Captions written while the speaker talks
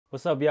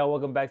What's up, y'all?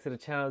 Welcome back to the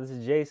channel. This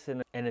is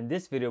Jason, and in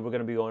this video we're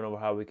going to be going over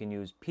how we can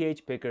use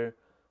PHPicker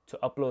to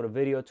upload a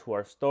video to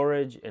our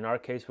storage. In our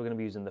case, we're going to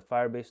be using the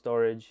Firebase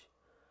storage.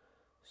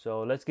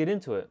 So let's get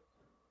into it.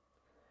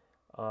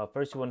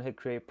 First, you want to hit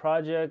create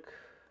project.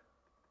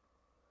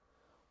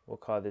 We'll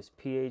call this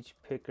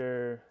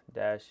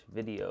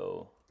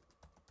PHPicker-video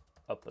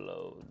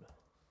upload.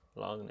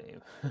 Long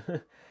name.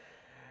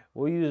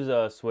 We'll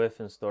use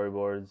Swift and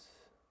storyboards.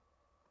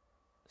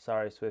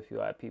 Sorry, Swift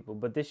UI people,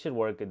 but this should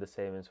work the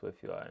same in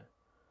Swift UI.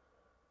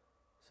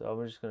 So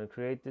we're just going to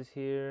create this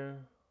here.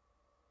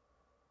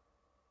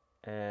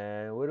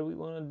 And what do we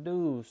want to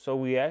do? So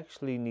we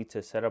actually need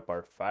to set up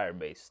our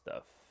Firebase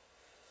stuff.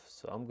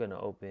 So I'm going to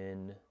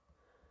open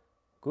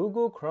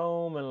Google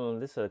Chrome,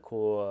 and this is a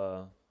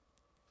cool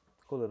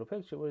little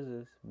picture. What is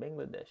this?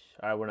 Bangladesh.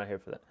 All right, we're not here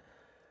for that.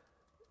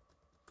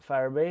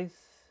 Firebase.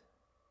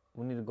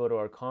 We need to go to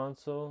our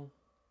console.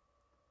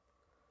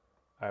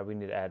 All right, we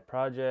need to add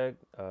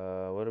project.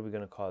 What are we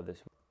gonna call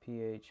this?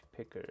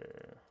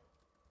 PHPicker.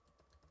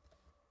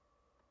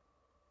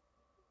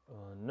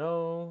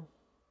 No.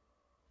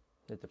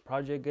 Did the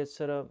project get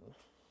set up?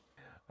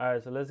 All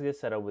right, so let's get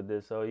set up with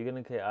this. So you're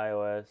gonna click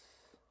iOS,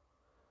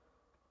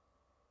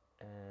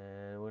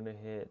 and we're gonna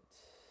hit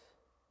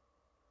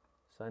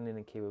sign in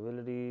and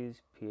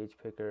capabilities,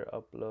 PHPicker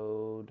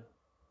upload.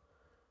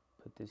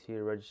 Put this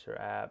here, register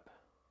app.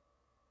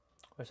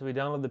 All right, so we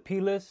download the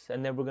plist,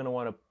 and then we're gonna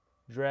want to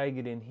drag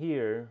it in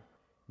here.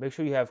 Make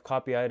sure you have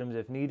copy items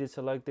if needed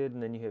selected,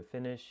 and then you hit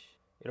finish.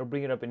 It'll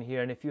bring it up in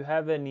here, and if you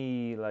have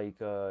any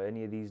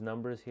any of these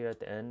numbers here at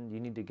the end, you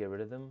need to get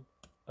rid of them.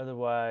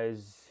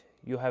 Otherwise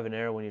you'll have an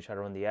error when you try to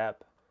run the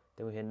app.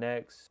 Then we hit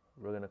next.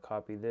 We're gonna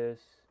copy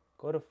this,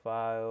 go to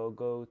file,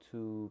 go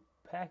to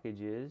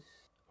packages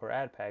or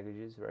add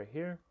packages right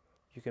here.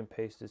 You can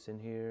paste this in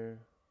here,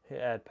 hit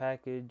add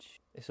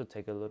package. This will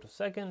take a little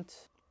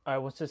second. All right,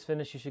 once it's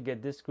finished, you should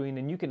get this screen,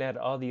 and you can add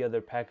all the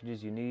other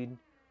packages you need.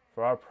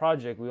 For our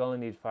project, we only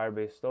need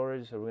Firebase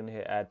storage, so we're gonna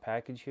hit add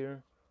package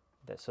here.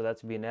 So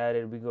that's being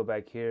added. We go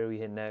back here, we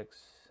hit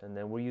next, and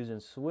then we're using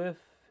Swift.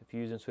 If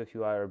you're using Swift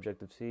UI or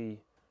Objective-C,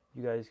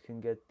 you guys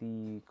can get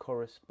the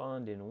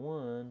corresponding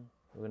one.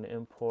 We're gonna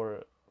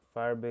import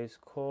Firebase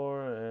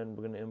core, and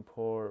we're gonna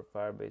import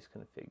Firebase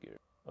configure.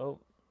 Oh,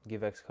 give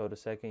Xcode a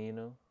second, you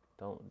know.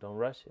 Don't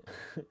rush it.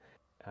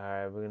 All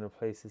right, we're gonna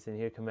place this in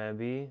here, Command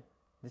B.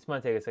 This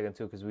might take a second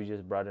too because we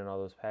just brought in all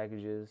those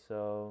packages.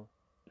 So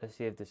let's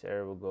see if this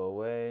error will go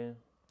away.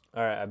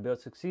 All right, I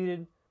built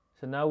succeeded.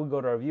 So now we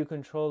go to our view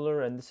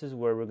controller, and this is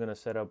where we're gonna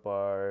set up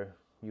our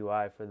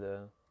UI for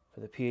the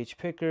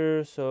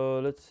PHPicker. So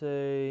let's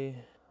say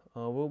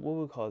what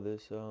we'll call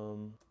this?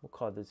 We'll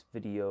call this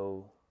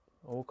video.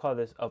 Or we'll call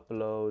this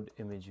upload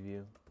image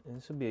view, and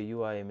this will be a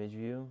UI image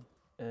view.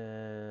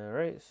 And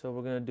right, so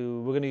we're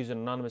gonna use an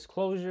anonymous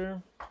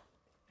closure,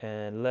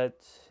 and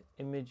let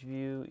image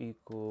view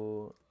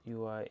equal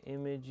UI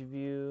image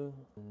view,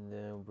 and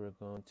then we're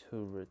going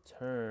to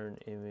return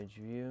image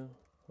view.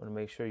 Want to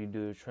make sure you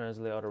do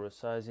translate auto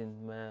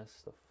resizing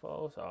mask to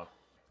false. Oh,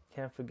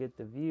 can't forget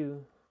the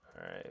view.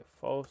 All right,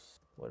 false.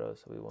 What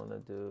else do we want to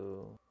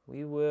do?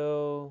 We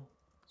will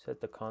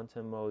set the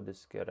content mode to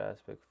scaled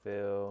aspect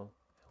fill.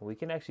 We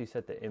can actually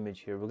set the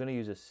image here. We're going to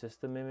use a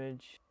system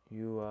image,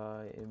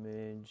 UI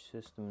image,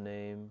 system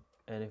name.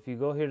 And if you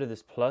go here to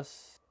this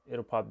plus,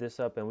 it'll pop this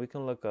up, and we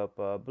can look up,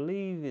 I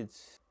believe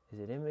is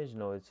it image?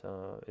 No, it's,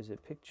 is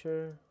it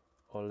picture?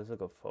 Oh, let's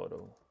look up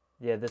photo.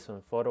 Yeah, this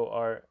one, photo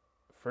art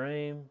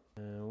frame.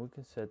 And we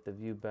can set the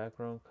view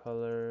background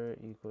color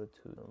equal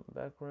to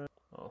background.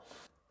 Oh,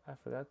 I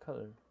forgot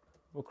color.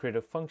 We'll create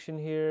a function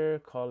here,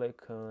 call it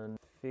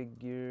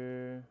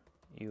configure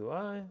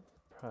UI,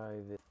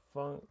 private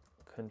func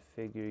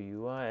configure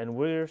UI. And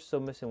we're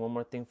still missing one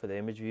more thing for the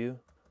image view,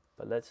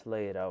 but let's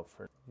lay it out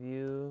for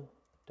view.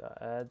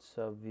 Add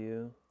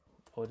subview.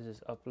 What is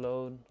this?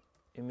 Upload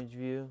image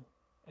view,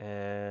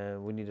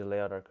 and we need to lay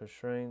out our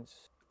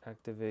constraints.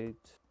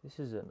 Activate. This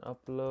is an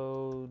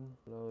upload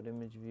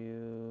image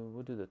view.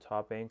 We'll do the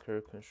top anchor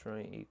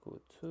constraint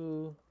equal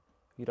to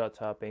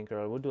view.top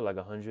anchor. We'll do like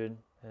 100,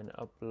 and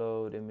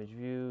upload image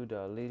view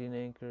dot leading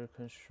anchor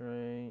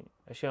constraint.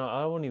 Actually,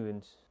 I won't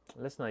even.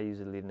 Let's not use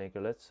the leading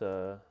anchor. Let's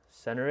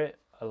center it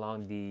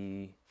along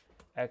the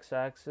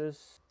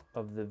x-axis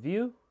of the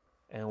view.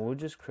 And we'll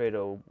just create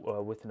a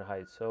width and a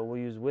height. So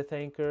we'll use width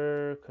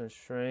anchor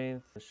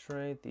constraint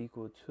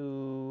equal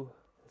to,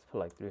 let's put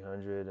like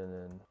 300, and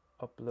then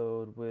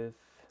upload width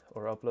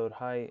or upload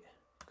height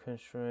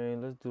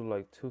constraint. Let's do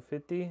like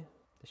 250.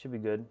 This should be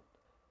good.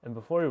 And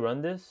before we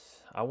run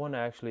this, I want to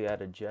actually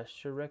add a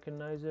gesture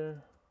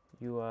recognizer.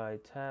 UI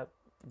tap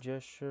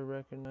gesture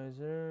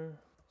recognizer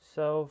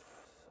self,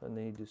 and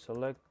then you do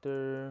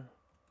selector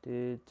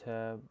did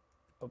tab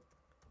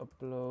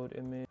upload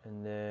image,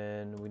 and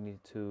then we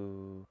need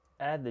to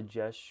add the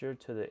gesture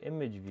to the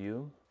image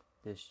view.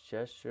 This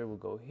gesture will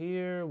go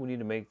here. We need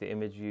to make the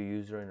image view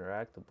user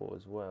interactable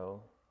as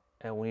well,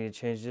 and we need to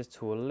change this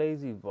to a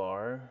lazy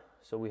var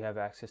so we have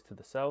access to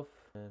the self,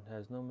 and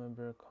has no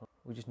member.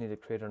 we just need to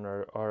create on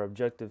our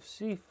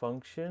Objective-C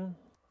function.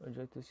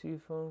 Objective-C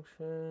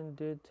function,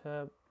 did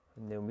tab,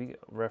 and then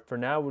for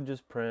now we'll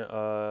just print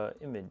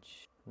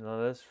image. Now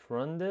let's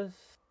run this.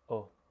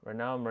 Oh, right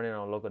now I'm running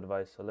on a local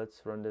device, so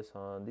let's run this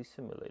on the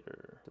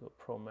simulator. Do a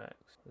Pro Max.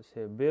 Let's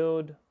hit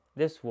build.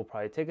 This will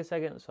probably take a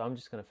second, so I'm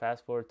just gonna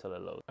fast forward till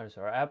it loads. Alright,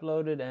 so our app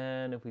loaded,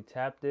 and if we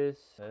tap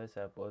this, let's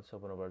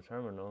open up our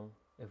terminal.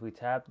 If we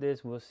tap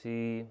this, we'll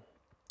see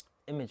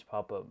image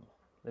pop up.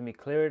 Let me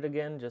clear it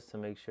again just to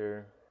make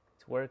sure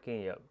it's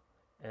working. Yep.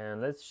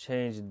 And let's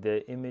change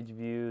the image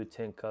view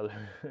tint color.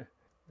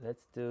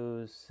 Let's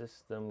do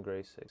system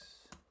gray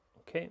 6.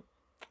 Okay.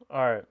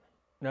 Alright.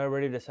 Now we're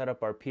ready to set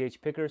up our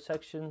PHPicker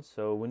section.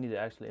 So we need to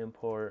actually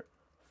import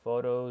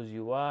photos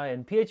UI.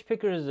 And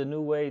PHPicker is a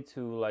new way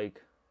to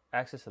like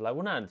access a lot.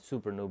 Well, not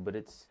super new, but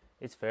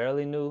it's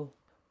fairly new.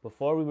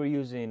 Before we were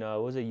using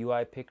was it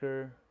UI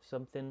Picker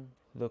something?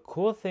 The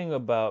cool thing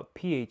about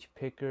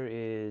PHPicker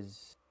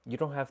is you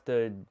don't have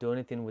to do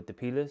anything with the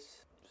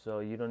plist, so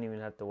you don't even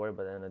have to worry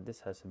about that. And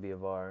this has to be a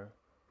var.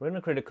 We're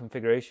gonna create a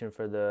configuration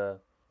for the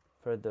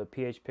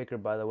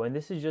PHPicker, by the way, and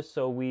this is just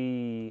so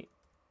we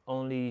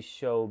only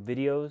show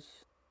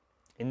videos.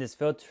 In this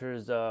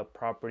filters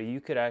property,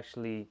 you could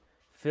actually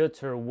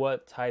filter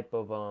what type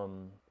of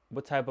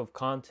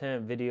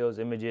content, videos,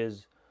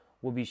 images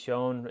will be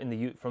shown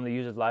in from the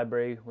user's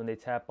library when they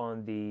tap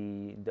on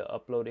the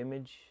upload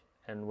image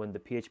and when the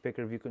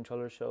PHPicker view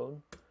controller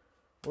showed.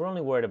 We're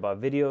only worried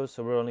about videos,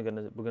 so we're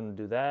gonna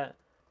do that,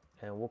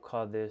 and we'll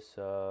call this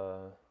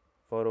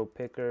photo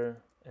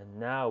picker. And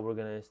now we're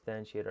gonna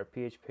instantiate our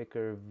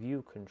PHPicker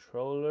view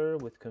controller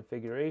with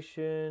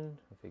configuration,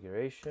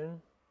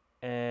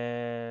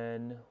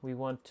 and we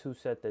want to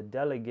set the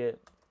delegate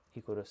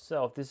equal to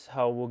self. This is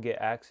how we'll get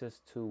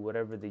access to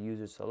whatever the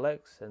user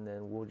selects, and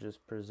then we'll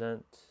just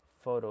present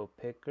photo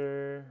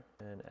picker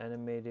and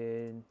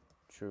animated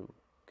true.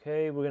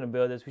 Okay, we're gonna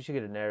build this. We should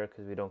get an error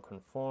because we don't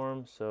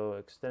conform. So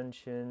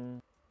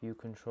extension view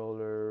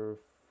controller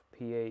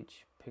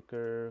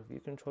PHPicker view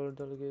controller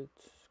delegate,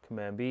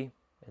 Command B,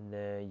 and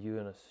then you're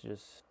gonna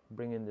just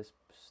bring in this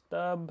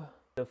stub.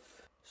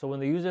 So when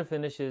the user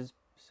finishes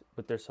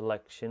with their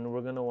selection,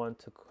 we're gonna want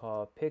to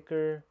call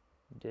picker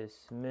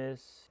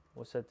dismiss.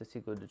 We'll set this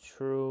equal to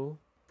true,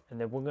 and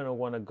then we're gonna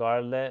want to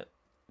guardlet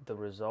the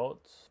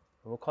results.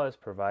 We'll call this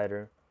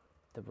provider.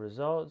 The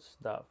results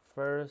dot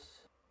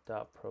first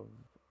dot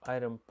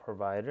item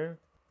provider.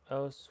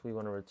 Else we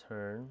want to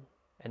return,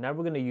 and now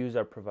we're gonna use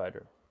our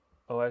provider.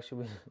 Oh,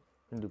 actually, we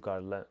can do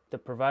guardlet. The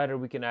provider,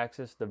 we can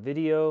access the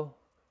video,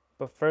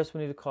 but first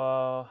we need to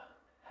call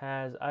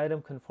has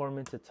item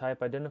conforming to type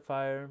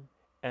identifier,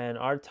 and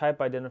our type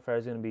identifier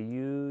is gonna be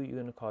you're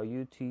gonna call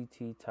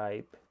utt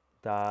type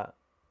dot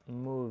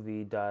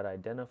movie dot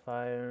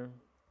identifier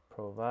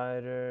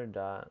provider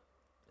dot.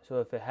 So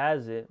if it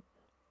has it,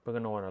 we're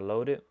gonna want to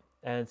load it,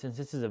 and since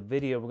this is a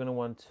video, we're gonna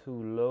want to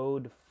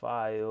load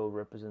file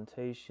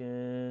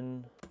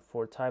representation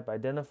for type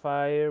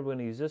identifier. We're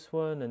gonna use this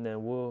one, and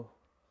then we'll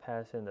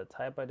pass in the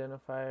type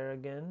identifier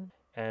again,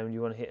 and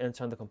you want to hit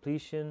enter on the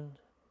completion.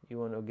 You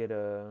want to get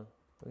we're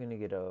gonna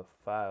get a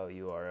file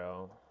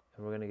URL,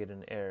 and we're gonna get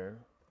an error.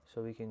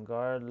 So we can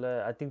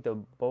guardlet, I think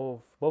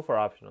both are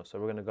optional. So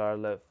we're gonna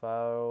guardlet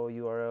file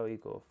URL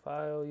equal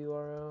file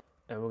URL,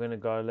 and we're gonna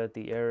guardlet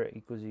the error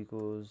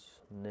equals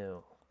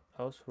nil.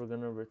 Else we're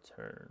gonna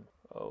return.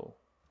 Oh,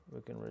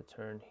 we can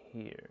return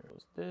here.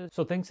 What's this?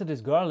 So thanks to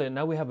this guardlet,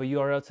 now we have a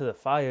URL to the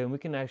file, and we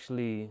can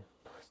actually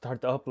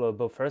start the upload.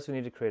 But first we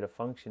need to create a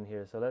function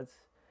here. So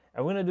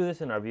and we're gonna do this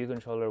in our view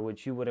controller,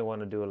 which you wouldn't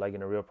want to do it like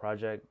in a real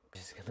project.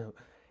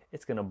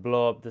 It's gonna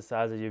blow up the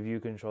size of your view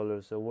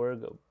controller. So we're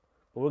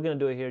gonna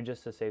do it here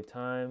just to save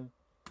time.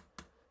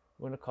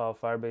 We're gonna call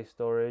Firebase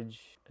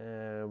storage,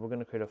 and we're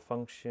gonna create a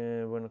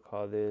function. We're gonna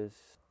call this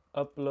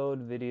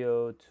upload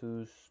video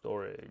to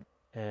storage,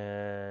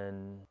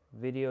 and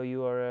video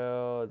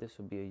URL. This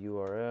will be a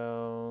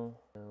URL.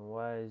 And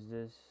why is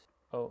this?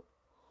 Oh,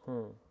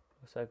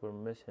 looks like we're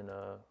missing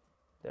a.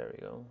 There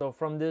we go. So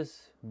from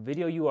this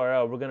video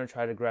URL, we're gonna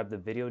try to grab the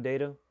video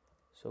data.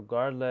 So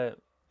guardlet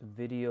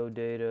video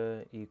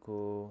data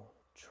equal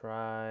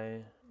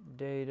try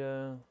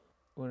data.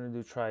 We're gonna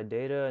do try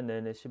data, and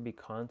then it should be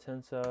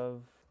contents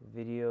of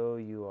video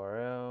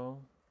URL,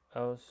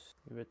 else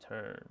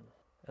return.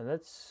 And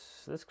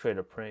let's create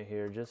a print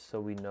here just so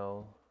we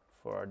know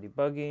for our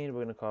debugging.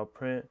 We're gonna call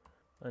print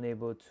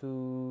unable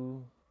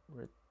to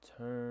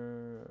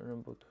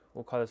return.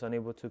 We'll call this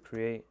unable to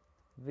create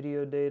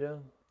video data.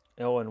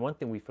 Oh, and one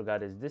thing we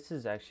forgot is this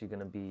is actually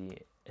gonna be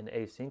an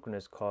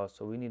asynchronous call,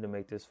 so we need to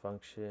make this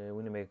function.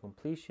 We need to make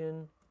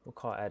completion. We'll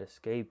call add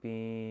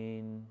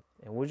escaping,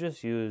 and we'll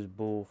just use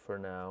bool for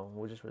now.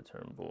 We'll just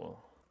return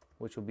bool,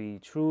 which will be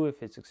true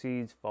if it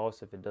succeeds,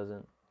 false if it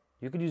doesn't.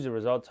 You could use a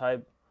result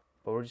type,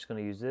 but we're just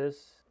gonna use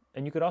this.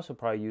 And you could also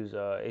probably use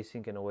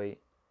async and await.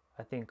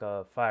 I think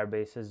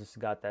Firebase has just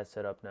got that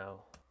set up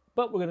now.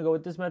 But we're gonna go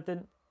with this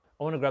method.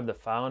 I wanna grab the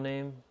file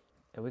name,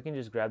 and we can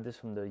just grab this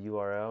from the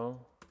URL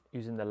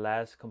using the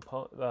last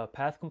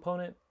path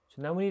component.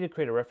 So now we need to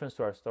create a reference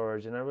to our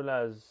storage, and I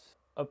realize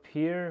up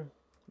here,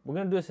 we're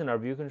gonna do this in our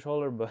view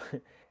controller, but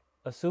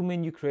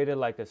assuming you created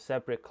like a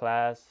separate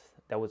class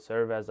that would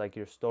serve as like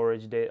your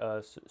storage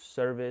data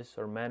service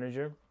or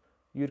manager,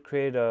 you'd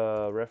create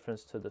a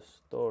reference to the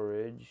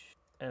storage.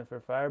 And for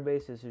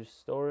Firebase, this is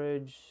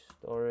storage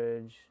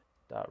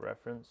dot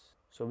reference.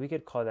 So we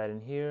could call that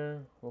in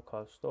here. We'll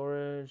call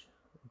storage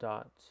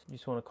dot. You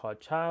just want to call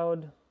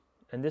child,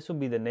 and this will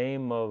be the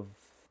name of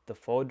the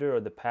folder or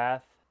the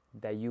path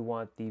that you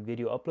want the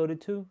video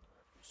uploaded to.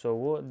 So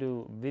we'll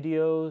do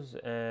videos,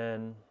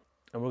 and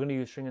we're going to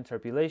use string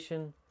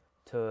interpolation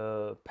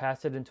to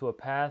pass it into a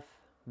path,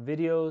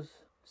 videos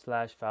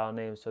 / file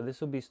name. So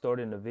this will be stored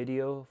in the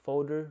video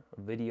folder,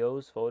 or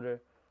videos folder,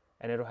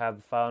 and it'll have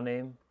the file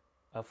name.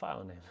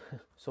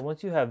 So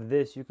once you have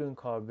this, you can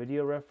call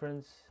video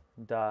reference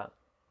dot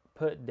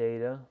put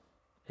data,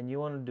 and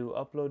you want to do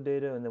upload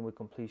data and then with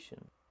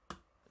completion.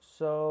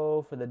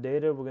 So for the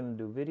data, we're going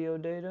to do video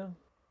data,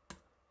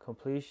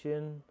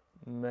 completion,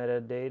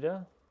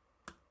 metadata.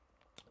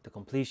 The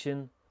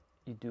completion,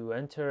 you do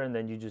enter, and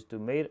then you just do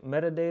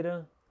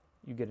metadata.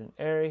 You get an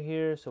error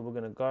here, so we're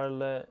going to guard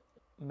let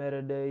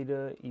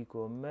metadata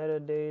equal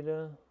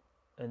metadata,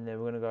 and then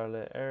we're going to guard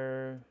let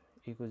error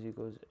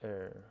equals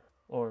error,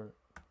 or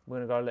we're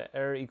going to guard let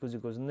error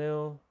equals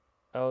nil.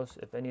 Else,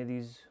 if any of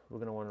these, we're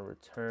going to want to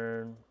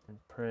return and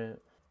print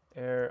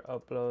error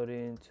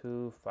uploading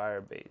to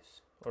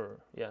Firebase, or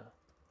yeah,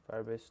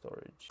 Firebase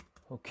storage.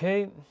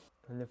 Okay,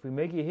 and if we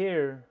make it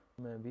here,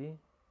 Command B.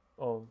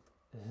 Oh,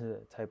 this is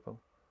a typo.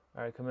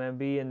 All right, Command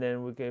B, and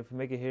then if we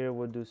make it here,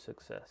 we'll do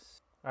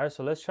success. All right,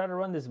 so let's try to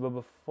run this, but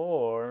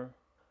before,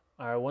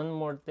 all right, one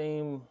more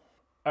thing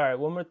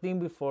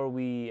before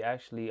we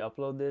actually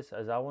upload this,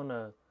 as I'm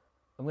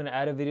gonna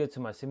add a video to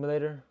my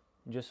simulator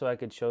just so I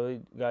could show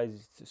it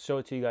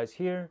to you guys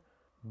here.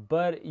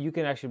 But you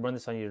can actually run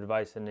this on your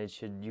device, and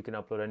you can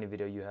upload any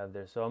video you have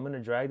there. So I'm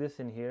gonna drag this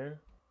in here,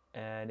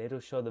 and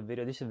it'll show the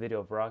video. This is a video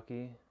of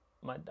Rocky,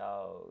 my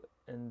dog.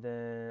 And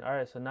then, all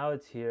right, so now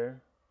it's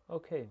here.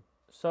 Okay,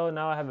 so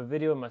now I have a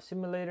video in my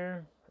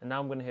simulator, and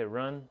now I'm gonna hit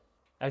run.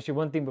 Actually,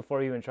 one thing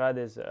before you even try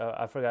this,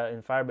 I forgot,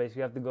 in Firebase,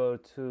 you have to go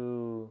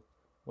to,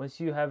 once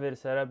you have it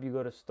set up, you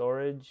go to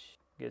storage,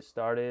 get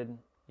started,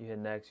 you hit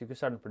next. You can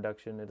start in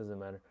production, it doesn't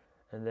matter.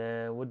 And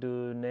then we'll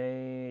do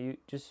name, you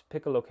just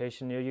pick a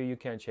location near you. You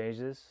can't change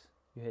this.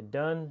 You hit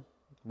done,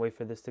 wait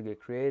for this to get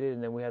created,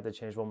 and then we have to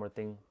change one more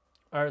thing.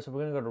 All right, so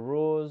we're gonna go to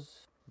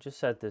rules, just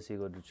set this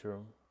equal to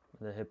true,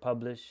 and then hit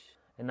publish.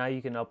 And now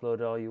you can upload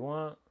it all you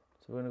want.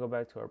 So we're gonna go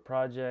back to our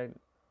project.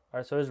 All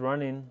right, so it's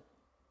running.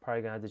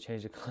 Probably gonna have to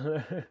change the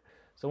color.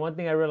 So one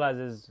thing I realized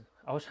is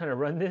I was trying to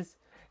run this,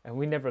 and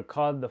we never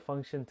called the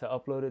function to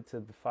upload it to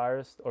the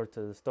or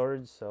to the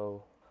storage.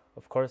 So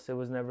of course it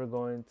was never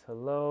going to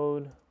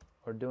load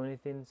or do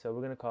anything. So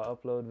we're gonna call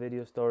upload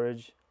video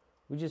storage.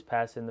 We just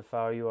pass in the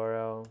file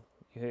URL.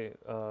 You hit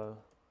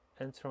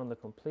enter on the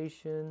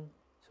completion.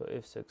 So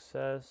if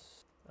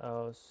success,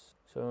 else.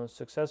 So on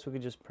success, we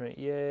could just print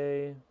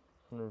yay.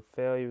 On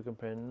failure, we can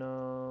print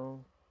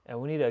no.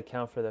 And we need to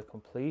account for the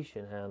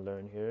completion handler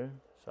in here.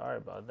 Sorry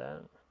about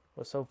that.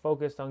 Was so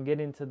focused on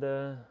getting to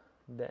the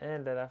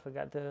end that I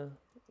forgot to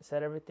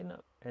set everything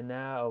up. And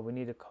now we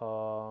need to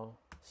call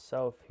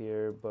self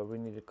here, but we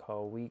need to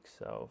call weak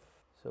self.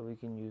 So we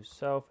can use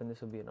self, and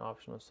this will be an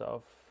optional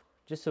self,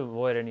 just to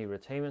avoid any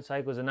retainment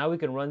cycles. And now we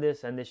can run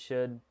this, and this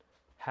should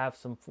have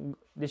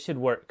this should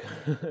work,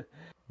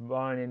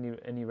 barring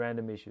any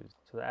random issues.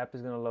 So the app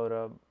is gonna load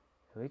up,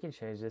 and we can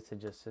change this to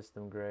just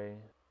system gray.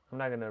 I'm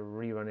not gonna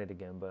rerun it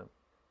again, but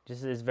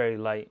just it's very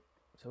light.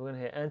 So we're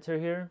gonna hit enter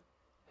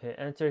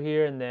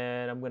here, and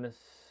then I'm gonna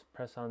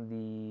press on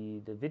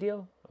the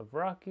video of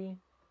Rocky.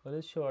 Well,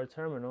 let's show our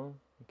terminal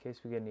in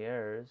case we get any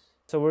errors.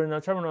 So we're in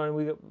our terminal,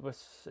 and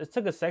it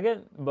took a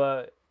second,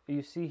 but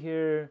you see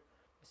here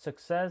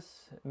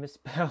success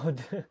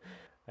misspelled.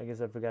 I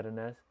guess I forgot an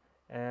S.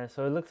 And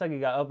so it looks like it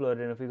got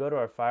uploaded. And if we go to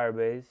our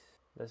Firebase,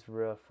 let's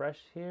refresh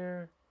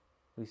here.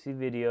 We see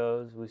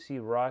videos. We see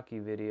Rocky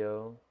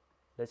video.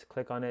 Let's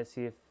click on it,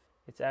 see if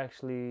it's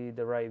actually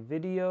the right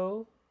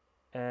video.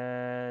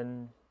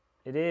 And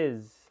it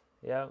is.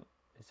 Yeah,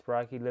 it's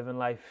Rocky living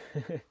life.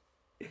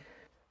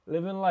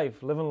 Living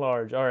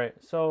large. All right,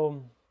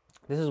 so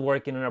this is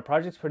working, and our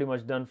project's pretty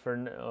much done for.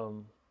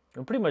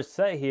 I'm pretty much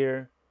set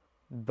here.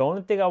 The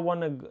only thing I would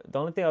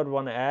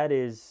want to add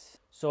is,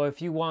 so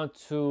if you want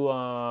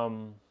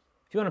to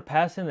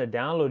pass in the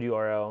download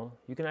URL,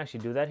 you can actually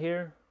do that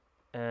here.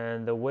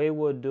 And the way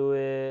we'll do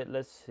it,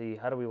 let's see,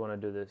 how do we want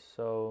to do this?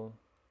 So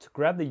to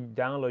grab the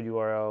download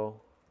URL,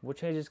 we'll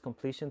change this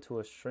completion to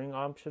a string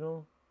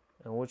optional,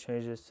 and we'll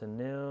change this to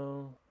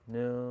nil.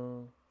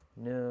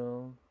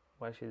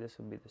 Well, actually, this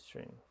will be the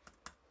string.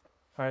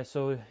 All right,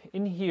 so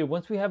in here,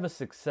 once we have a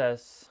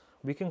success,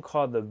 we can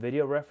call the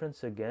video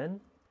reference again,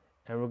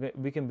 and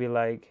we can be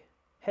like,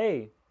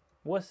 hey,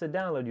 what's the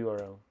download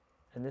URL?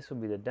 And this will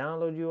be the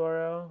download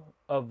URL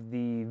of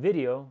the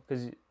video,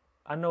 because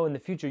I know in the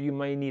future you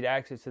might need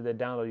access to the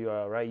download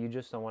URL, right? You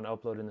just don't want to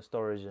upload in the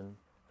storage and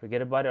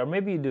forget about it, or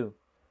maybe you do.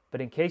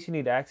 But in case you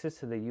need access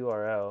to the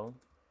URL,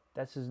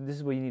 this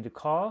is what you need to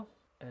call.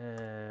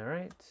 And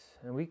right,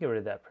 and we get rid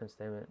of that print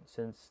statement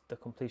since the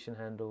completion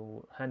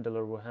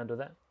handler will handle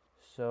that.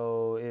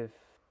 So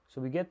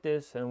we get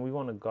this and we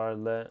want to guard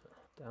let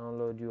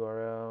download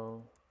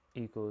URL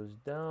equals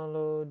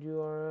download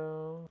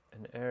URL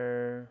and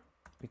error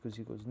equals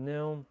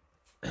nil.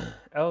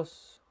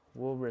 Else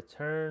we'll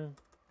return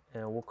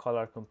and we'll call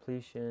our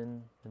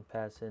completion and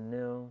pass in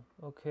nil.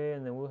 Okay,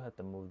 and then we'll have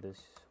to move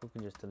this. We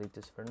can just delete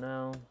this for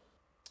now.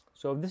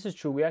 So if this is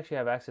true, we actually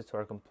have access to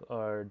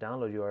our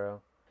download URL.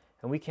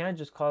 And we can't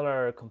just call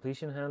our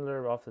completion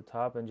handler off the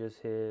top and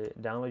just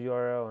hit download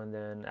URL and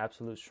then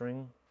absolute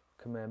string,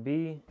 command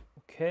B.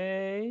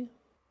 Okay,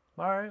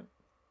 all right.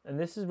 And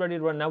this is ready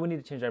to run. Now we need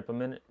to change our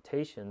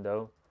implementation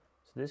though.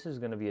 So this is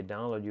gonna be a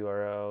download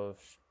URL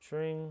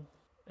string.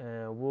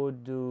 And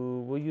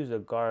we'll use a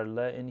guard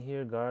let in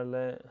here, guard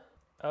let.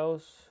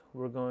 Else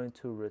we're going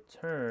to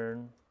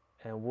return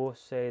and we'll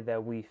say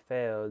that we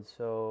failed.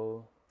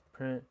 So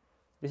print,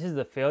 this is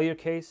the failure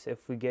case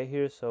if we get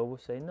here. So we'll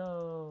say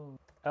no.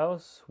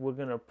 Else we're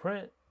gonna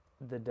print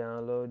the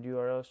download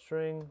URL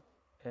string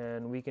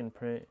and we can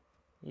print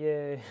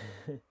yay.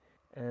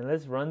 And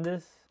let's run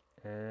this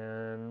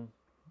and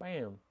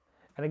bam.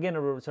 And again,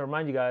 to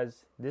remind you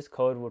guys, this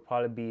code would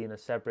probably be in a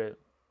separate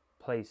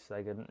place,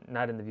 like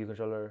not in the view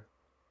controller.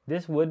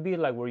 This would be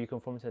like where you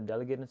conform to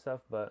delegate and stuff,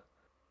 but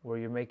where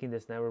you're making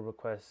this network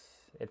request,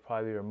 it'd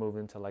probably be removed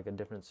into like a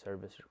different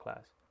service or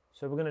class.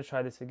 So we're gonna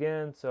try this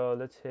again. So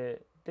let's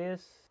hit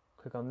this,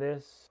 click on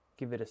this,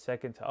 give it a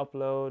second to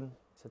upload.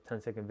 It's a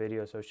 10-second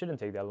video, so it shouldn't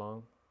take that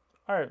long.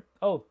 All right,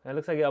 oh, it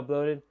looks like it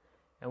uploaded.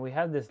 And we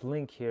have this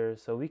link here,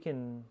 so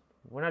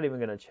we're not even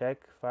gonna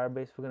check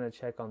Firebase, we're gonna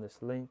check on this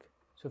link.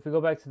 So if we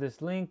go back to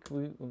this link,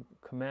 we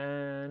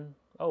command,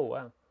 oh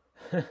wow.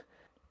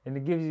 And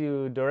it gives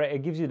you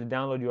the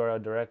download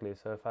URL directly.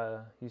 So if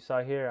you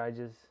saw here, I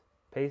just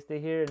paste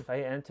it here. If I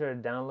hit enter,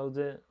 it downloads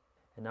it.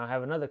 And now I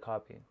have another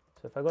copy.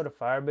 So if I go to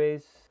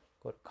Firebase,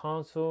 go to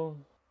console,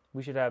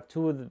 we should have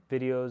two of the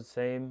videos,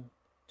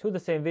 two of the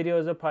same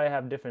videos. They'll probably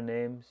have different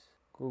names.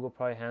 Google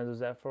probably handles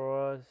that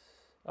for us.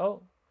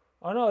 Oh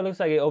no, it looks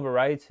like it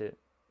overwrites it.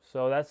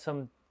 So that's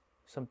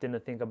something to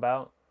think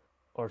about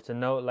or to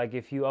note. Like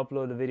if you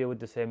upload a video with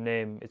the same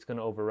name, it's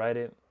gonna overwrite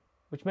it,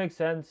 which makes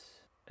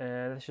sense.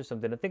 And that's just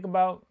something to think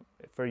about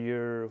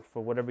for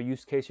whatever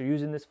use case you're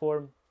using this for.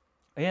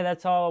 And yeah,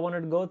 that's all I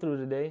wanted to go through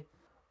today.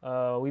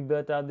 We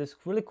built out this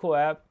really cool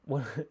app.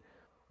 Well,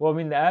 I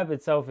mean, the app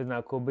itself is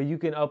not cool, but you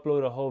can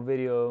upload a whole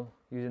video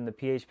using the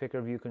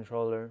PHPicker view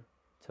controller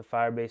to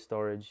Firebase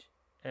storage.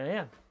 And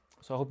yeah,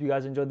 so I hope you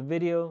guys enjoyed the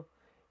video.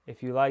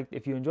 If you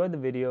enjoyed the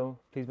video,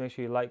 please make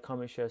sure you like,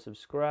 comment, share,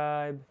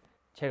 subscribe.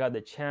 Check out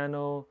the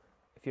channel.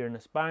 If you're an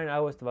aspiring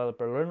iOS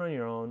developer, learn on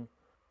your own.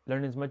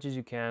 Learn as much as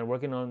you can,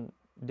 working on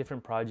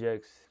different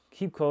projects.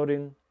 Keep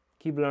coding,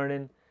 keep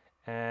learning,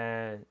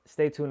 and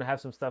stay tuned. I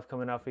have some stuff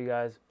coming out for you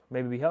guys.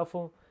 Maybe be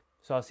helpful.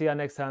 So I'll see y'all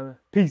next time.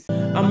 Peace.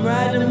 I'm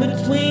riding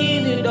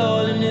between it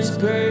all in this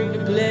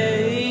perfect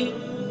play.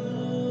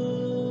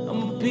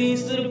 I'm a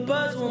piece of the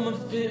puzzle, I'm a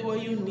fit where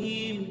you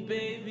need